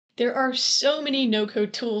There are so many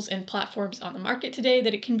no-code tools and platforms on the market today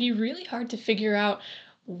that it can be really hard to figure out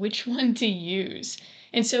which one to use.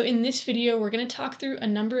 And so in this video, we're going to talk through a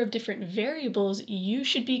number of different variables you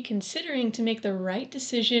should be considering to make the right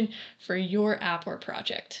decision for your app or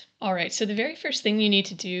project. All right, so the very first thing you need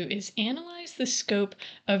to do is analyze the scope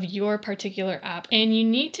of your particular app, and you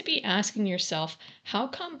need to be asking yourself, how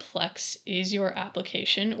complex is your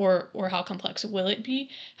application, or how complex will it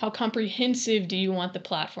be? How comprehensive do you want the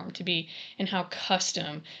platform to be, and how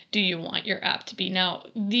custom do you want your app to be? Now,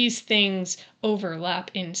 these things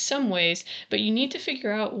overlap in some ways, but you need to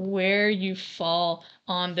figure out where you fall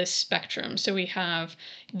on the spectrum. So we have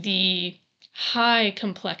the high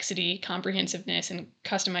complexity, comprehensiveness, and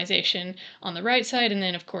customization on the right side, and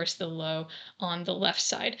then of course the low on the left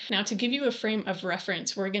side. Now, to give you a frame of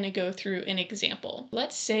reference, we're going to go through an example.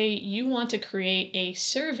 Let's say you want to create a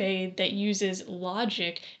survey that uses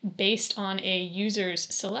logic based on a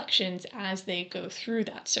user's selections as they go through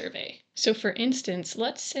that survey. So for instance,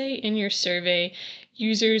 let's say in your survey,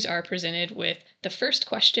 users are presented with the first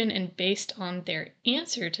question, and based on their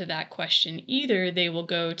answer to that question, either they will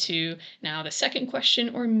go to now the second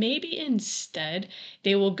question, or maybe instead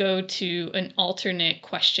they will go to an alternate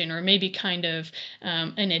question, or maybe kind of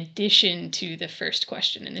an addition to the first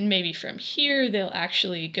question. And then maybe from here, they'll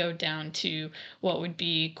actually go down to what would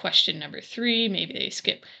be question number 3. Maybe they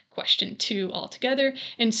skip question 2 altogether,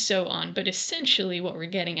 and so on. But essentially what we're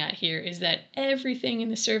getting at here is that everything in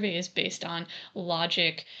the survey is based on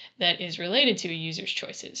logic that is related to a user's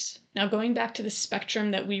choices. Now, going back to the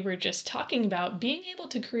spectrum that we were just talking about, being able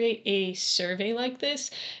to create a survey like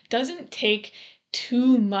this doesn't take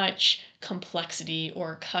too much complexity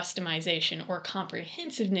or customization or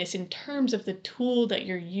comprehensiveness in terms of the tool that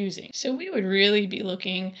you're using. So we would really be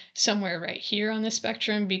looking somewhere right here on the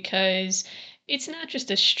spectrum, because it's not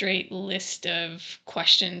just a straight list of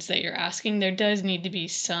questions that you're asking. There does need to be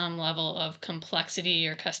some level of complexity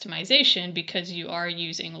or customization because you are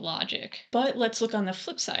using logic. But let's look on the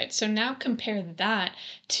flip side. So now compare that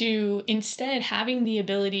to instead having the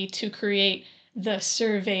ability to create the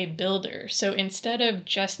survey builder. So instead of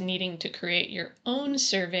just needing to create your own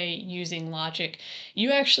survey using logic,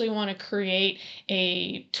 you actually want to create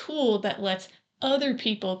a tool that lets other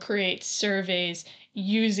people create surveys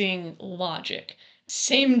using logic.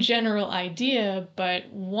 Same general idea, but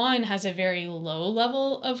one has a very low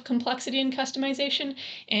level of complexity and customization,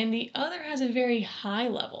 and the other has a very high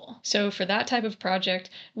level. So for that type of project,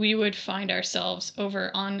 we would find ourselves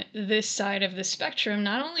over on this side of the spectrum,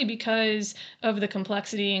 not only because of the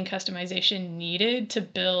complexity and customization needed to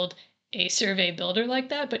build a survey builder like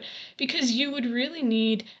that, but because you would really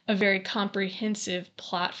need a very comprehensive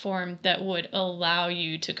platform that would allow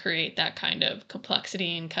you to create that kind of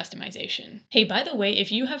complexity and customization. Hey, by the way,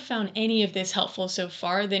 if you have found any of this helpful so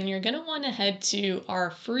far, then you're going to want to head to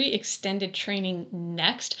our free extended training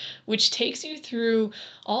next, which takes you through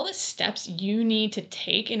all the steps you need to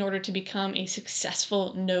take in order to become a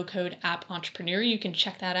successful no-code app entrepreneur. You can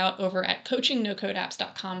check that out over at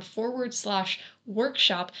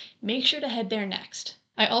coachingnocodeapps.com/workshop. Make sure to head there next.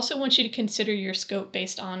 I also want you to consider your scope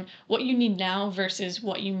based on what you need now versus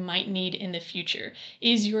what you might need in the future.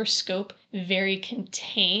 Is your scope very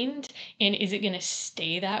contained, and is it going to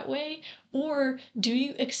stay that way? Or do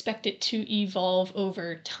you expect it to evolve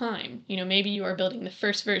over time? Maybe you are building the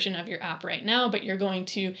first version of your app right now, but you're going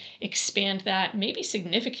to expand that maybe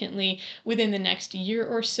significantly within the next year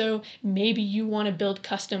or so. Maybe you want to build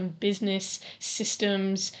custom business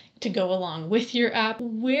systems to go along with your app.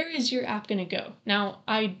 Where is your app going to go? Now,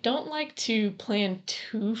 I don't like to plan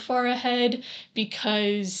too far ahead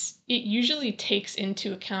because it usually takes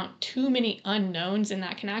into account too many unknowns, and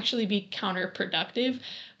that can actually be counterproductive.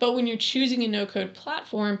 But when you're choosing a no-code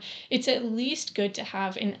platform, it's at least good to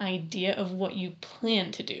have an idea of what you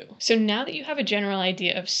plan to do. So now that you have a general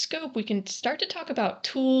idea of scope, we can start to talk about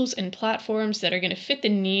tools and platforms that are going to fit the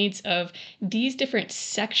needs of these different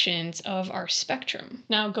sections of our spectrum.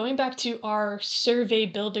 Now, going back to our survey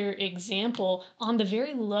builder example, on the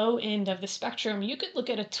very low end of the spectrum, you could look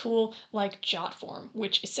at a tool like JotForm,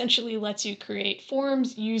 which essentially lets you create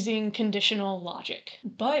forms using conditional logic.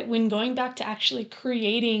 But when going back to actually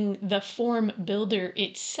creating the form builder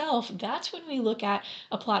itself, that's when we look at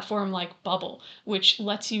a platform like Bubble, which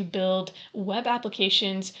lets you build web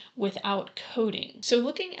applications without coding. So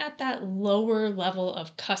looking at that lower level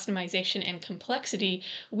of customization and complexity,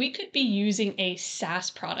 we could be using a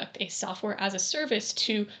SaaS product, a software as a service,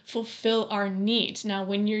 to fulfill our needs. Now,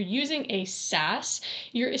 when you're using a SaaS,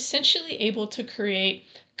 you're essentially able to create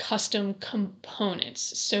custom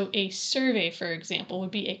components. So a survey, for example, would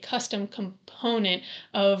be a custom component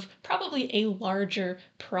of probably a larger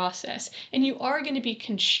process. And you are going to be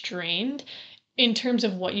constrained in terms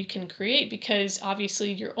of what you can create, because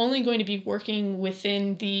obviously you're only going to be working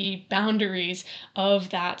within the boundaries of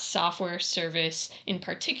that software service in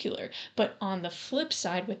particular. But on the flip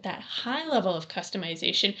side, with that high level of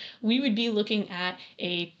customization, we would be looking at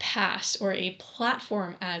a PaaS or a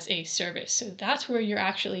platform as a service. So that's where you're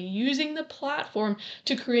actually using the platform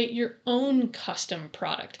to create your own custom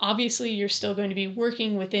product. Obviously, you're still going to be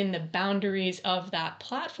working within the boundaries of that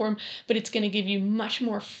platform, but it's going to give you much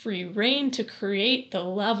more free reign to create the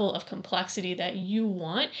level of complexity that you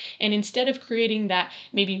want. And instead of creating that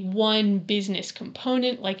maybe one business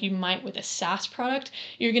component like you might with a SaaS product,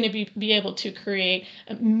 you're going to be able to create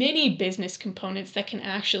many business components that can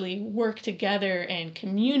actually work together and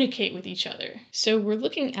communicate with each other. So we're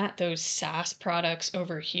looking at those SaaS products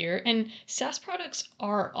over here, and SaaS products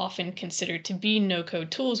are often considered to be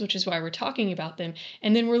no-code tools, which is why we're talking about them.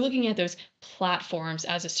 And then we're looking at those platforms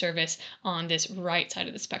as a service on this right side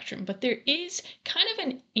of the spectrum. But there is kind of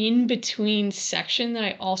an in-between section that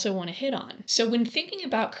I also want to hit on. So when thinking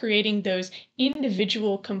about creating those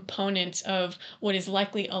individual components of what is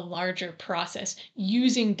likely a larger process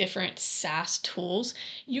using different SaaS tools,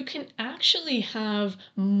 you can actually have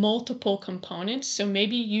multiple components. So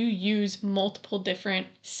maybe you use multiple different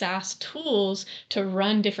SaaS tools to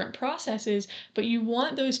run different processes, but you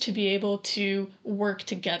want those to be able to work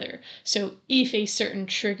together. So if a certain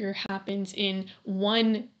trigger happens in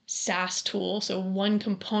one SaaS tool, so one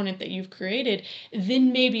component that you've created,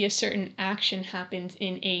 then maybe a certain action happens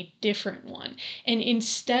in a different one. And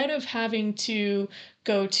instead of having to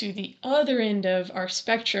go to the other end of our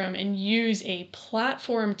spectrum and use a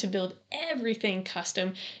platform to build everything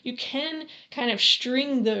custom, you can kind of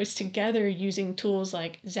string those together using tools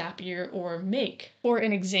like Zapier or Make. For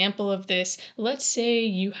an example of this, let's say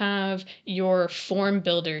you have your form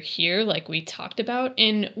builder here, like we talked about,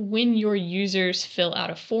 and when your users fill out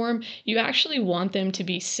a form, you actually want them to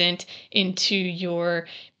be sent into your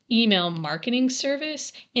email marketing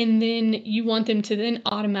service, and then you want them to then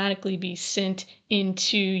automatically be sent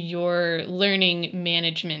into your learning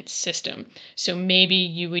management system. So maybe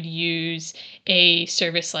you would use a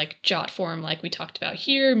service like Jotform, like we talked about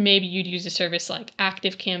here. Maybe you'd use a service like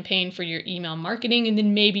ActiveCampaign for your email marketing, and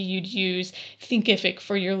then maybe you'd use Thinkific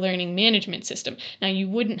for your learning management system. Now, you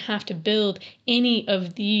wouldn't have to build any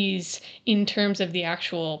of these in terms of the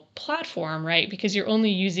actual platform, right? Because you're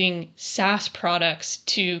only using SaaS products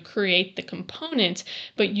to create the components,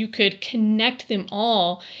 but you could connect them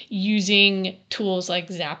all using tools like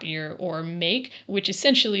Zapier or Make, which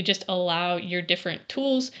essentially just allow your different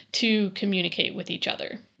tools to communicate with each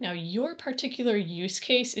other. Now, your particular use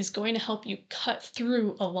case is going to help you cut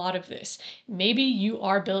through a lot of this. Maybe you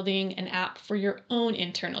are building an app for your own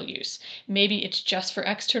internal use. Maybe it's just for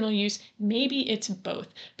external use. Maybe it's both.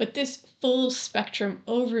 But this full spectrum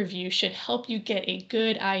overview should help you get a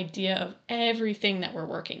good idea of everything that we're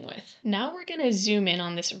working with. Now we're going to zoom in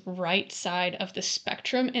on this right side of the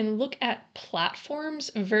spectrum and look at platforms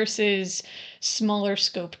versus smaller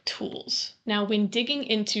scope tools. Now, when digging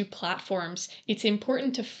into platforms, it's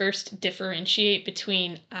important to first differentiate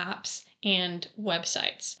between apps and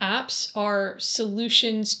websites. Apps are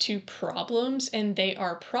solutions to problems, and they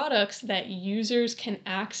are products that users can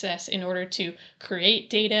access in order to create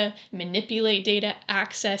data, manipulate data,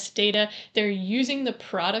 access data. They're using the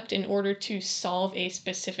product in order to solve a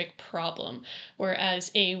specific problem,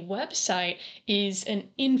 whereas a website is an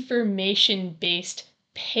information-based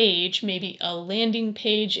page, maybe a landing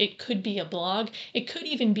page, it could be a blog, it could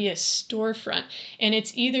even be a storefront, and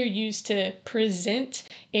it's either used to present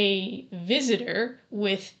a visitor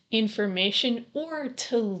with information or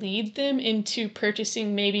to lead them into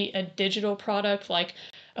purchasing maybe a digital product like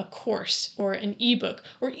a course or an ebook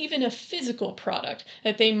or even a physical product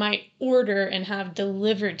that they might order and have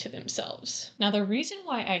delivered to themselves. Now, the reason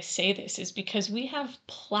why I say this is because we have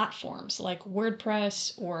platforms like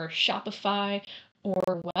WordPress or Shopify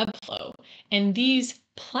or Webflow, and these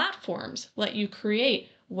platforms let you create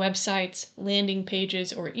websites, landing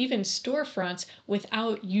pages, or even storefronts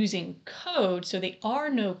without using code. So they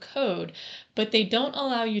are no code, but they don't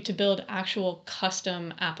allow you to build actual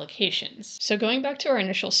custom applications. So going back to our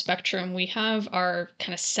initial spectrum, we have our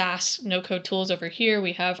kind of SaaS no code tools over here.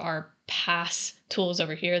 We have our PaaS tools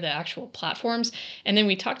over here, the actual platforms. And then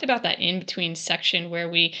we talked about that in between section where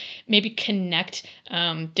we maybe connect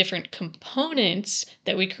different components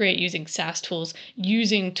that we create using SaaS tools,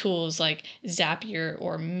 using tools like Zapier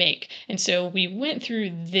or Make. And so we went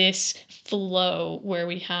through this flow where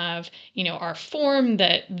we have, our form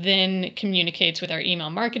that then communicates with our email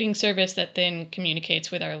marketing service, that then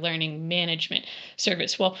communicates with our learning management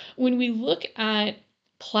service. Well, when we look at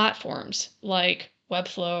platforms like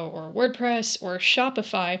Webflow or WordPress or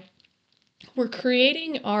Shopify, we're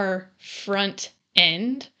creating our front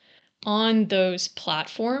end on those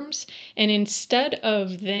platforms. And instead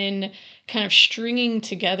of then kind of stringing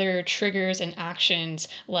together triggers and actions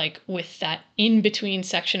like with that in between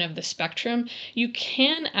section of the spectrum, you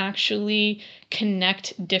can actually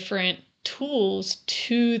connect different tools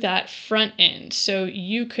to that front end. So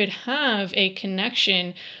you could have a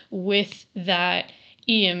connection with that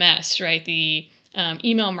EMS, right? The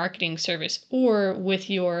email marketing service, or with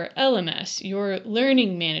your LMS, your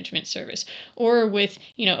learning management service, or with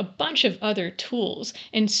a bunch of other tools.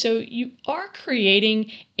 And so you are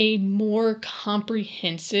creating a more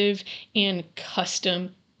comprehensive and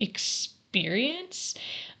custom experience,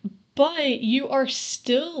 but you are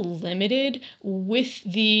still limited with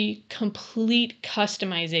the complete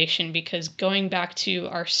customization, because going back to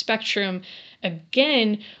our spectrum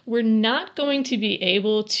again, we're not going to be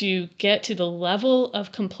able to get to the level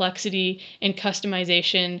of complexity and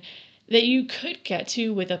customization that you could get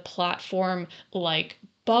to with a platform like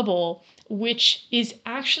Bubble, which is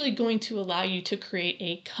actually going to allow you to create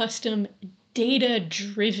a custom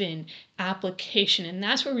data-driven application. And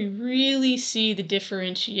that's where we really see the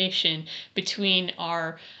differentiation between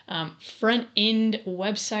our front-end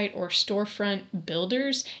website or storefront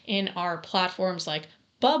builders and our platforms like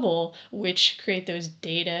Bubble, which create those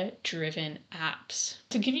data-driven apps.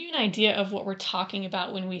 To give you an idea of what we're talking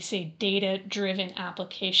about when we say data-driven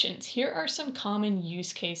applications, here are some common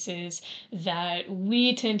use cases that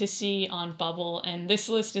we tend to see on Bubble, and this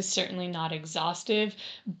list is certainly not exhaustive,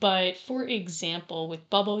 but for example, with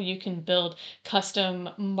Bubble, you can build custom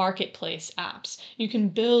marketplace apps. You can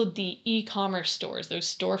build the e-commerce stores,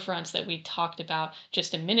 those storefronts that we talked about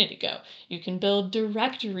just a minute ago. You can build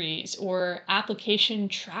directories or application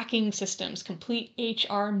tracking systems, complete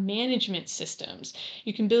HR management systems.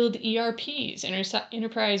 You can build ERPs,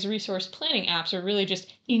 enterprise resource planning apps, or really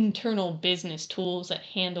just internal business tools that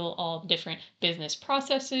handle all different business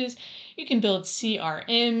processes. You can build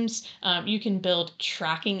CRMs. You can build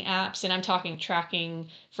tracking apps, and I'm talking tracking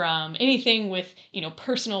from anything with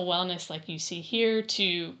personal wellness like you see here,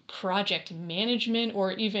 to project management,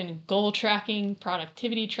 or even goal tracking,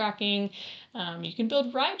 productivity tracking. You can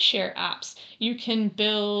build rideshare apps. You can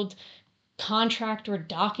build contract or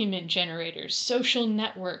document generators, social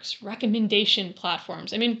networks, recommendation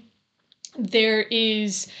platforms. I mean, there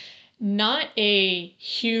is not a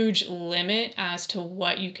huge limit as to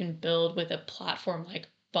what you can build with a platform like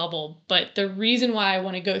Bubble. But the reason why I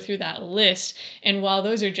want to go through that list, and while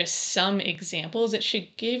those are just some examples, it should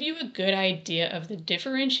give you a good idea of the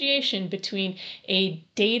differentiation between a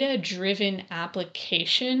data-driven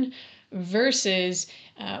application versus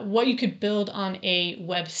what you could build on a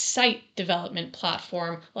website development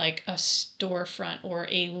platform like a storefront or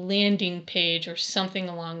a landing page or something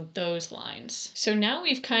along those lines. So now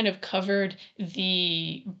we've kind of covered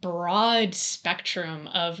the broad spectrum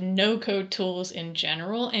of no-code tools in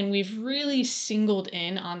general, and we've really singled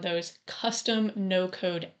in on those custom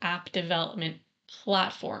no-code app development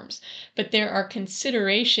platforms. But there are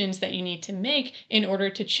considerations that you need to make in order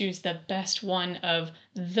to choose the best one of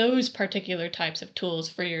those particular types of tools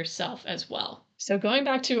for yourself as well. So going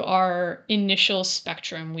back to our initial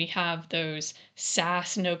spectrum, we have those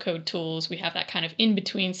SaaS no-code tools, we have that kind of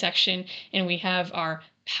in-between section, and we have our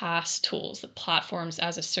PaaS tools, the platforms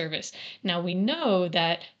as a service. Now we know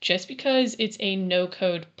that just because it's a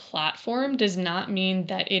no-code platform does not mean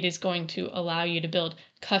that it is going to allow you to build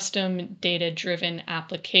custom data-driven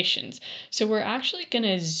applications. So we're actually going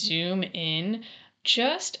to zoom in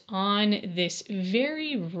just on this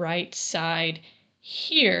very right side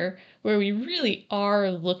here, where we really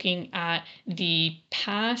are looking at the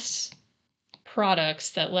PaaS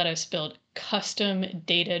products that let us build custom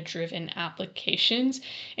data-driven applications.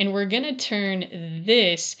 And we're going to turn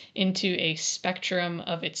this into a spectrum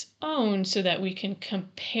of its own so that we can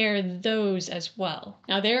compare those as well.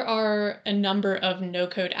 Now, there are a number of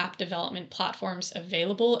no-code app development platforms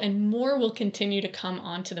available, and more will continue to come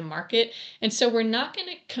onto the market. And so we're not going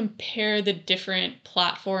to compare the different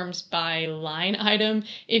platforms by line item,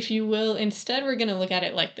 if you will. Instead, we're going to look at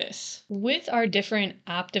it like this. With our different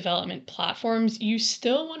app development platforms, you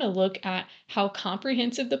still want to look at at how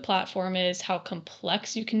comprehensive the platform is, how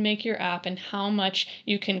complex you can make your app, and how much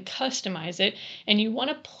you can customize it. And you want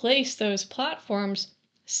to place those platforms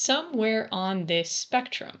somewhere on this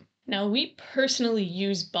spectrum. Now, we personally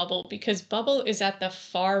use Bubble because Bubble is at the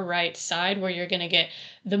far right side where you're going to get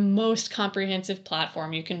the most comprehensive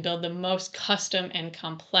platform. You can build the most custom and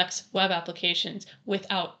complex web applications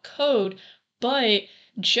without code, but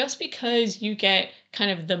just because you get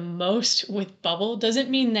kind of the most with Bubble doesn't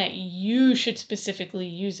mean that you should specifically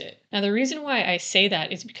use it. Now, the reason why I say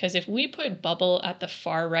that is because if we put Bubble at the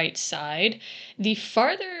far right side, the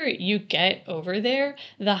farther you get over there,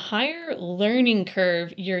 the higher learning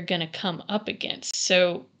curve you're going to come up against.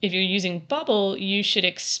 So if you're using Bubble, you should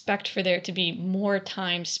expect for there to be more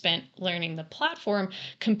time spent learning the platform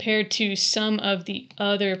compared to some of the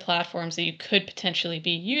other platforms that you could potentially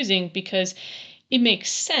be using, because it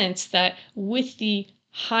makes sense that with the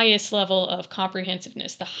highest level of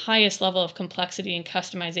comprehensiveness, the highest level of complexity and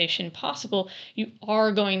customization possible, you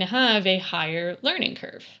are going to have a higher learning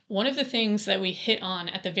curve. One of the things that we hit on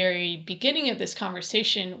at the very beginning of this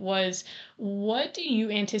conversation was, what do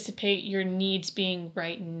you anticipate your needs being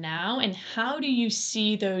right now, and how do you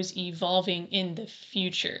see those evolving in the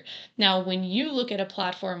future? Now, when you look at a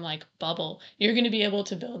platform like Bubble, you're going to be able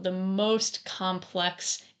to build the most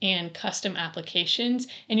complex and custom applications,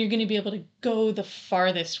 and you're going to be able to go the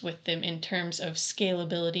farthest with them in terms of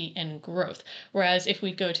scalability and growth. Whereas if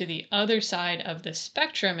we go to the other side of the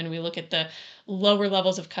spectrum and we look at the lower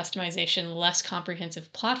levels of customization, less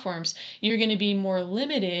comprehensive platforms, you're going to be more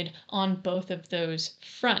limited on both of those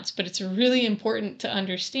fronts. But it's really important to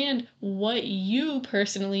understand what you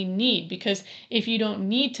personally need, because if you don't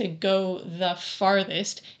need to go the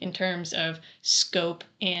farthest in terms of scope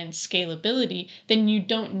and scalability, then you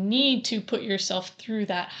don't need to put yourself through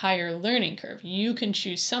that higher learning curve. You can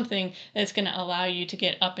choose something that's going to allow you to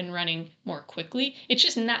get up and running more quickly. It's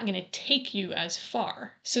just not going to take you as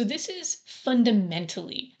far. So this is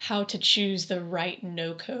fundamentally how to choose the right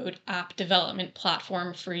no-code app development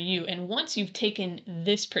platform for you. And once you've taken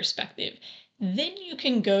this perspective, then you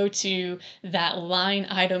can go to that line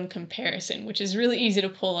item comparison, which is really easy to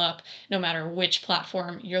pull up no matter which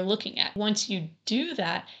platform you're looking at. Once you do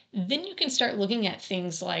that, then you can start looking at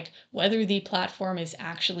things like whether the platform is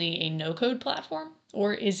actually a no-code platform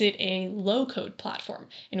or is it a low-code platform,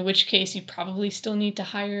 in which case you probably still need to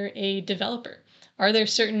hire a developer. Are there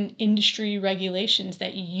certain industry regulations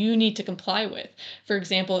that you need to comply with? For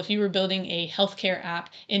example, if you were building a healthcare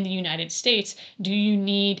app in the United States, do you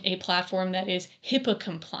need a platform that is HIPAA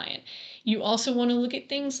compliant? You also want to look at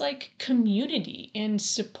things like community and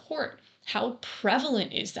support. How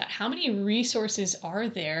prevalent is that? How many resources are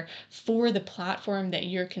there for the platform that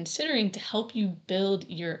you're considering to help you build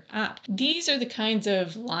your app? These are the kinds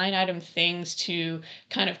of line item things to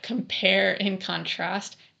kind of compare and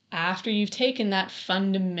contrast after you've taken that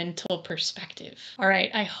fundamental perspective. All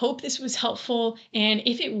right, I hope this was helpful. And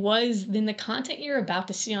if it was, then the content you're about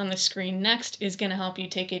to see on the screen next is going to help you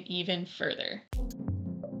take it even further.